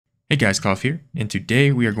Hey guys, Koff here, and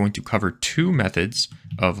today we are going to cover two methods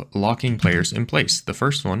of locking players in place. The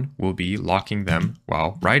first one will be locking them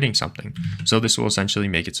while riding something. So this will essentially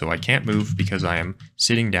make it so I can't move because I am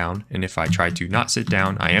sitting down, and if I try to not sit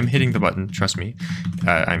down, I am hitting the button, trust me.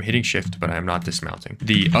 I'm hitting shift, but I am not dismounting.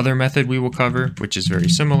 The other method we will cover, which is very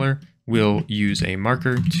similar, we'll use a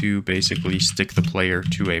marker to basically stick the player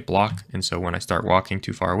to a block, and so when I start walking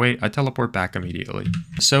too far away, I teleport back immediately.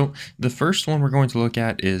 So the first one we're going to look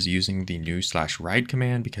at is using the new/ride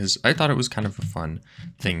command because I thought it was kind of a fun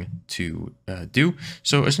thing to do.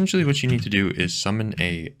 So essentially what you need to do is summon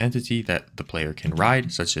a entity that the player can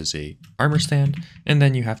ride, such as a armor stand, and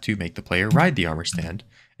then you have to make the player ride the armor stand.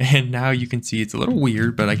 And now you can see it's a little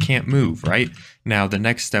weird, but I can't move, right? Now the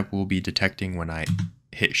next step will be detecting when I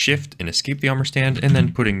hit shift and escape the armor stand and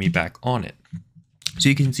then putting me back on it. So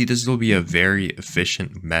you can see this will be a very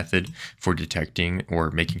efficient method for detecting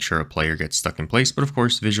or making sure a player gets stuck in place. But of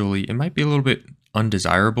course, visually, it might be a little bit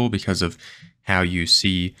undesirable because of how you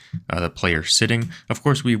see the player sitting. Of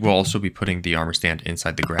course, we will also be putting the armor stand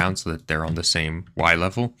inside the ground so that they're on the same Y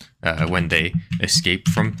level when they escape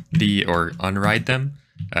from or unride them.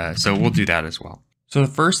 So we'll do that as well. So the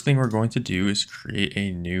first thing we're going to do is create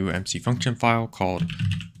a new MC function file called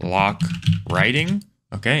lock riding.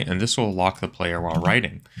 Okay, and this will lock the player while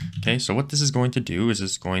riding. Okay, so what this is going to do is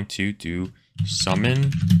it's going to do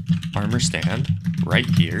summon armor stand right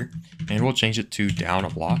here, and we'll change it to down a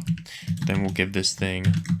block. Then we'll give this thing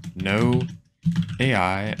no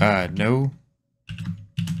AI, no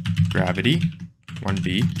gravity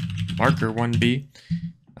 1B, marker 1B,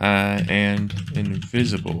 and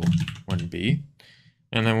invisible 1B.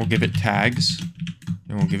 And then we'll give it tags,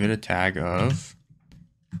 and we'll give it a tag of,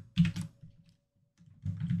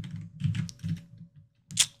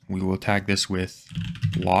 we will tag this with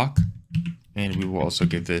lock, and we will also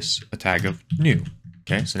give this a tag of new.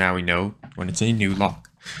 Okay, so now we know when it's a new lock,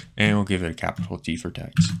 and we'll give it a capital T for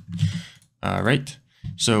tags. All right,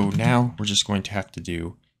 so now we're just going to have to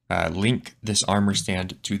do link this armor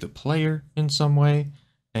stand to the player in some way,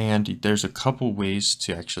 and there's a couple ways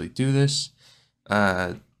to actually do this.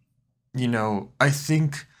 I'm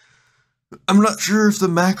not sure if the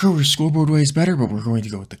macro or scoreboard way is better, but we're going to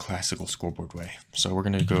go with the classical scoreboard way. So we're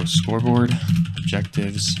going to go scoreboard,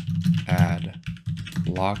 objectives, add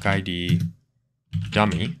lock ID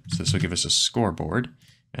dummy. So this will give us a scoreboard.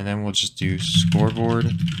 And then we'll just do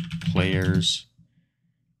scoreboard players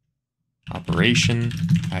operation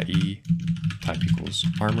at E type equals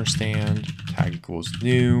armor stand, tag equals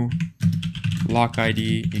new, lock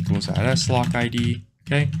ID equals add S lock ID,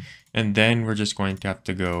 okay? And then we're just going to have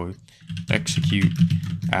to go execute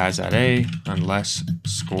as at A unless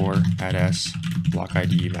score at S lock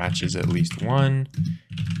ID matches at least 1.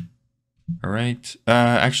 All right,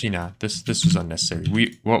 actually not, this was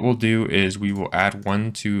unnecessary. What we'll do is we will add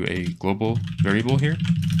 1 to a global variable here.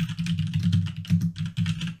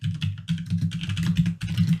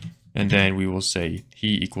 And then we will say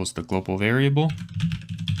he equals the global variable.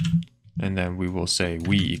 And then we will say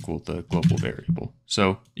we equal the global variable.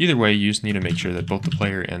 So either way, you just need to make sure that both the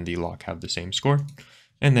player and the lock have the same score.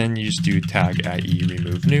 And then you just do tag at E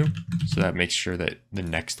remove new. So that makes sure that the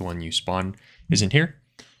next one you spawn is in here.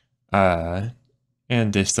 And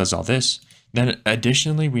this does all this. Then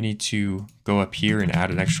additionally, we need to go up here and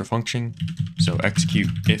add an extra function. So execute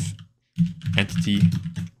if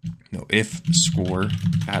score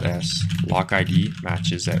at S lock ID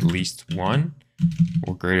matches at least 1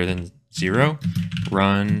 or greater than 0,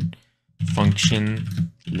 run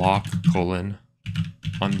function lock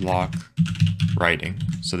unlock riding.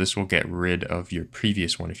 So this will get rid of your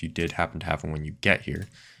previous one if you did happen to have one when you get here.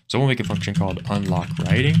 So we'll make a function called unlock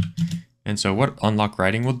riding. And so what unlock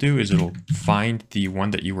riding will do is it'll find the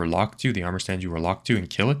one that you were locked to, the armor stand you were locked to, and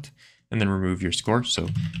kill it, and then remove your score. So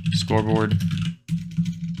scoreboard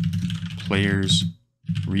players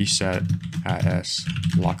reset at S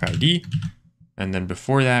lock ID. And then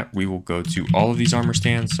before that, we will go to all of these armor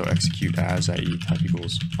stands. So execute as at E type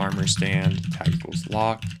equals armor stand, tag equals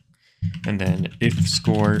lock. And then if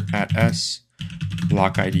score at S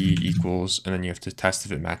lock ID equals, and then you have to test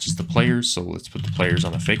if it matches the players. So let's put the players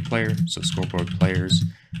on a fake player. So scoreboard players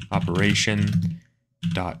operation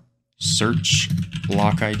dot search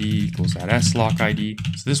lock ID equals at S lock ID.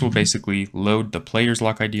 So this will basically load the player's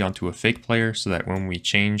lock ID onto a fake player so that when we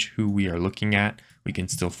change who we are looking at, we can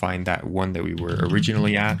still find that one that we were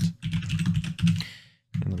originally at.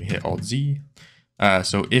 And let me hit Alt Z.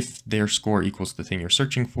 So if their score equals the thing you're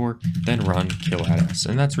searching for, then run kill at S.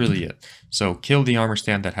 And that's really it. So kill the armor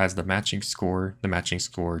stand that has the matching score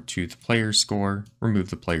to the player's score,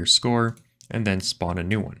 remove the player's score, and then spawn a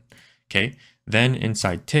new one. Okay, Then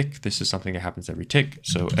inside tick, this is something that happens every tick.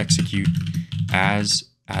 So execute as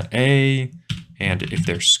at A, and if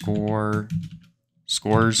their scores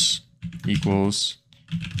equals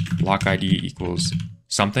lock ID equals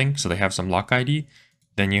something, so they have some lock ID,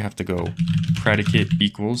 then you have to go predicate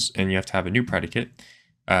equals, and you have to have a new predicate.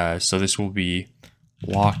 So this will be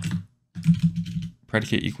lock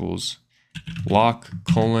predicate equals lock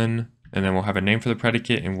colon, and then we'll have a name for the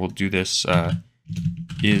predicate, and we'll do this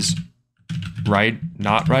is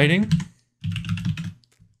not writing.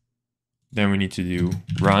 Then we need to do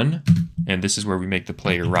run, and this is where we make the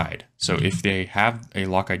player ride. So if they have a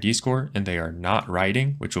lock ID score and they are not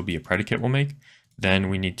riding, which will be a predicate we'll make, then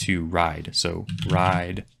we need to ride. So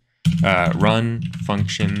ride, run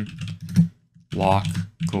function lock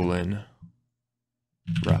colon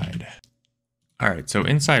ride. All right, so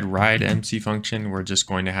inside ride MC function, we're just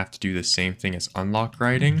going to have to do the same thing as unlock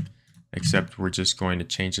riding, except we're just going to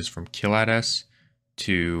change this from kill at s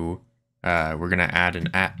to we're going to add an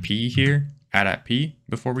at p here, at p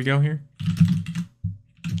before we go here,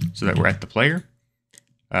 so that we're at the player.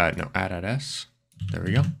 No, at s. There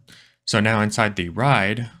we go. So now inside the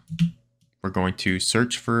ride, we're going to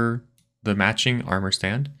search for the matching armor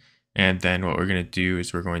stand, and then what we're going to do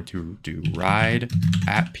is we're going to do ride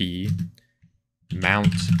at p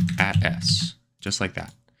mount at s, just like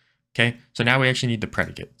that. Okay, so now we actually need the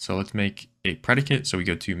predicate. So let's make a predicate. So we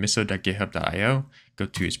go to miso.github.io, go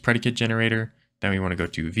to his predicate generator. Then we want to go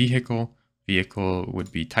to vehicle. Vehicle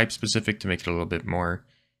would be type specific to make it a little bit more,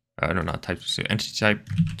 no, not type specific, entity type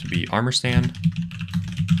to be armor stand,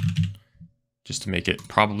 just to make it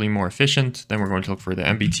probably more efficient. Then we're going to look for the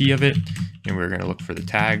MBT of it, and we're going to look for the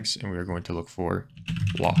tags, and we're going to look for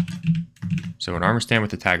lock. So an armor stand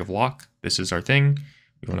with the tag of lock, this is our thing.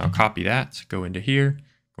 We will now copy that, go into here,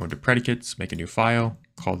 go into predicates, make a new file,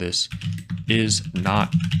 call this is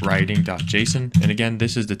not writing.json. And again,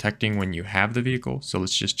 this is detecting when you have the vehicle. So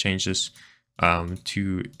let's just change this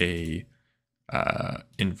to a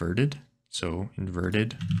inverted. So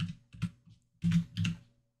inverted.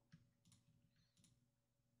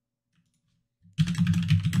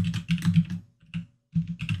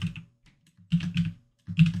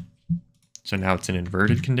 So now it's an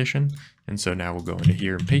inverted condition. And so now we'll go into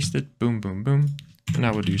here and paste it. Boom, boom, boom. And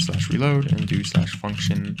now we'll do /reload and do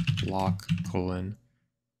 /function lock colon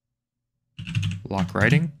lock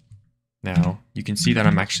writing. Now you can see that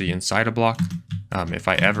I'm actually inside a block. If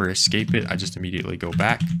I ever escape it, I just immediately go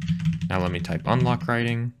back. Now let me type unlock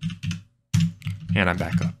writing, and I'm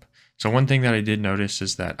back up. So one thing that I did notice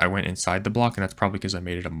is that I went inside the block, and that's probably because I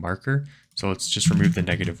made it a marker. So let's just remove the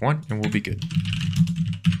 -1 and we'll be good.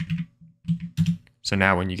 So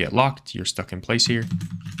now when you get locked, you're stuck in place here.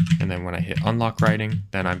 And then when I hit unlock writing,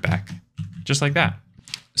 then I'm back, just like that.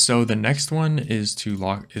 So the next one is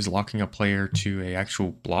locking a player to a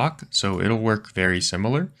actual block. So it'll work very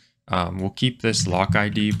similar. We'll keep this lock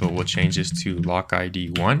ID, but we'll change this to lock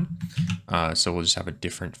ID 1. So we'll just have a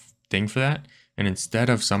different thing for that. And instead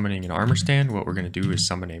of summoning an armor stand, what we're going to do is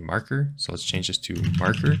summon a marker. So let's change this to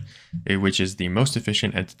marker, which is the most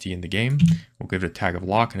efficient entity in the game. We'll give it a tag of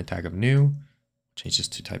lock and a tag of new. Change this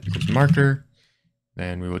to type equals marker.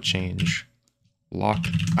 Then we will change lock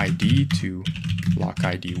ID to lock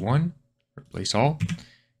ID 1, replace all.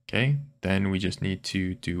 Okay, then we just need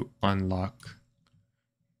to do unlock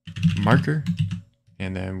marker,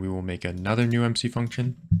 and then we will make another new MC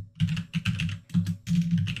function.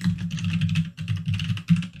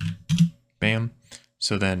 Bam.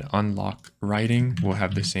 So then unlock writing will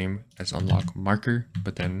have the same as unlock marker,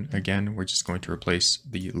 but then again, we're just going to replace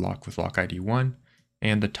the lock with lock ID 1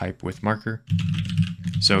 and the type with marker.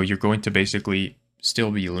 So you're going to basically still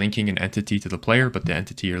be linking an entity to the player, but the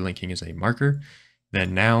entity you're linking is a marker.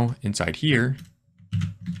 Then now inside here,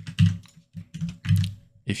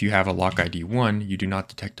 if you have a lock ID 1, you do not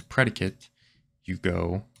detect a predicate. You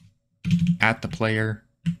go at the player,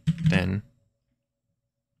 then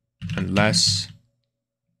unless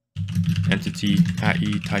entity at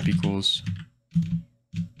e type equals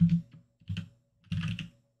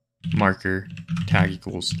marker tag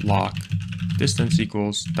equals lock distance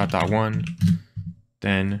equals ... 1,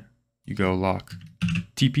 then you go lock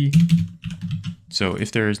TP. So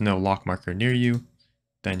if there is no lock marker near you,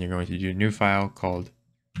 then you're going to do a new file called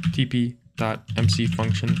tp.mc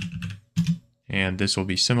function, and this will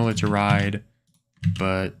be similar to ride,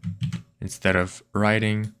 but instead of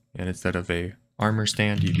riding and instead of a armor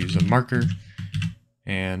stand, you'd use a marker,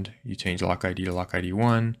 and you change lock ID to lock ID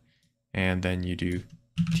 1, and then you do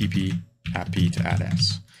TP at P to add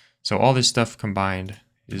S. So all this stuff combined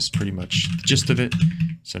is pretty much the gist of it.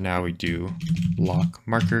 So now we do lock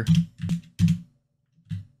marker.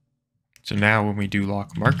 So now when we do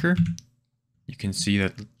lock marker, you can see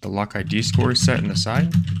that the lock ID score is set in the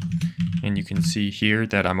side. And you can see here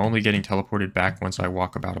that I'm only getting teleported back once I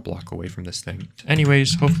walk about a block away from this thing.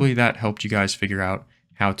 Anyways, hopefully that helped you guys figure out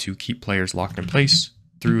how to keep players locked in place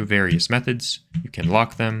through various methods. You can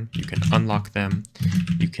lock them, you can unlock them,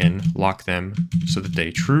 you can lock them so that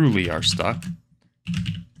they truly are stuck,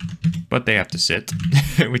 but they have to sit,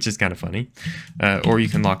 which is kind of funny. Or you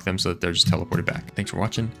can lock them so that they're just teleported back. Thanks for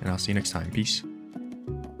watching, and I'll see you next time. Peace.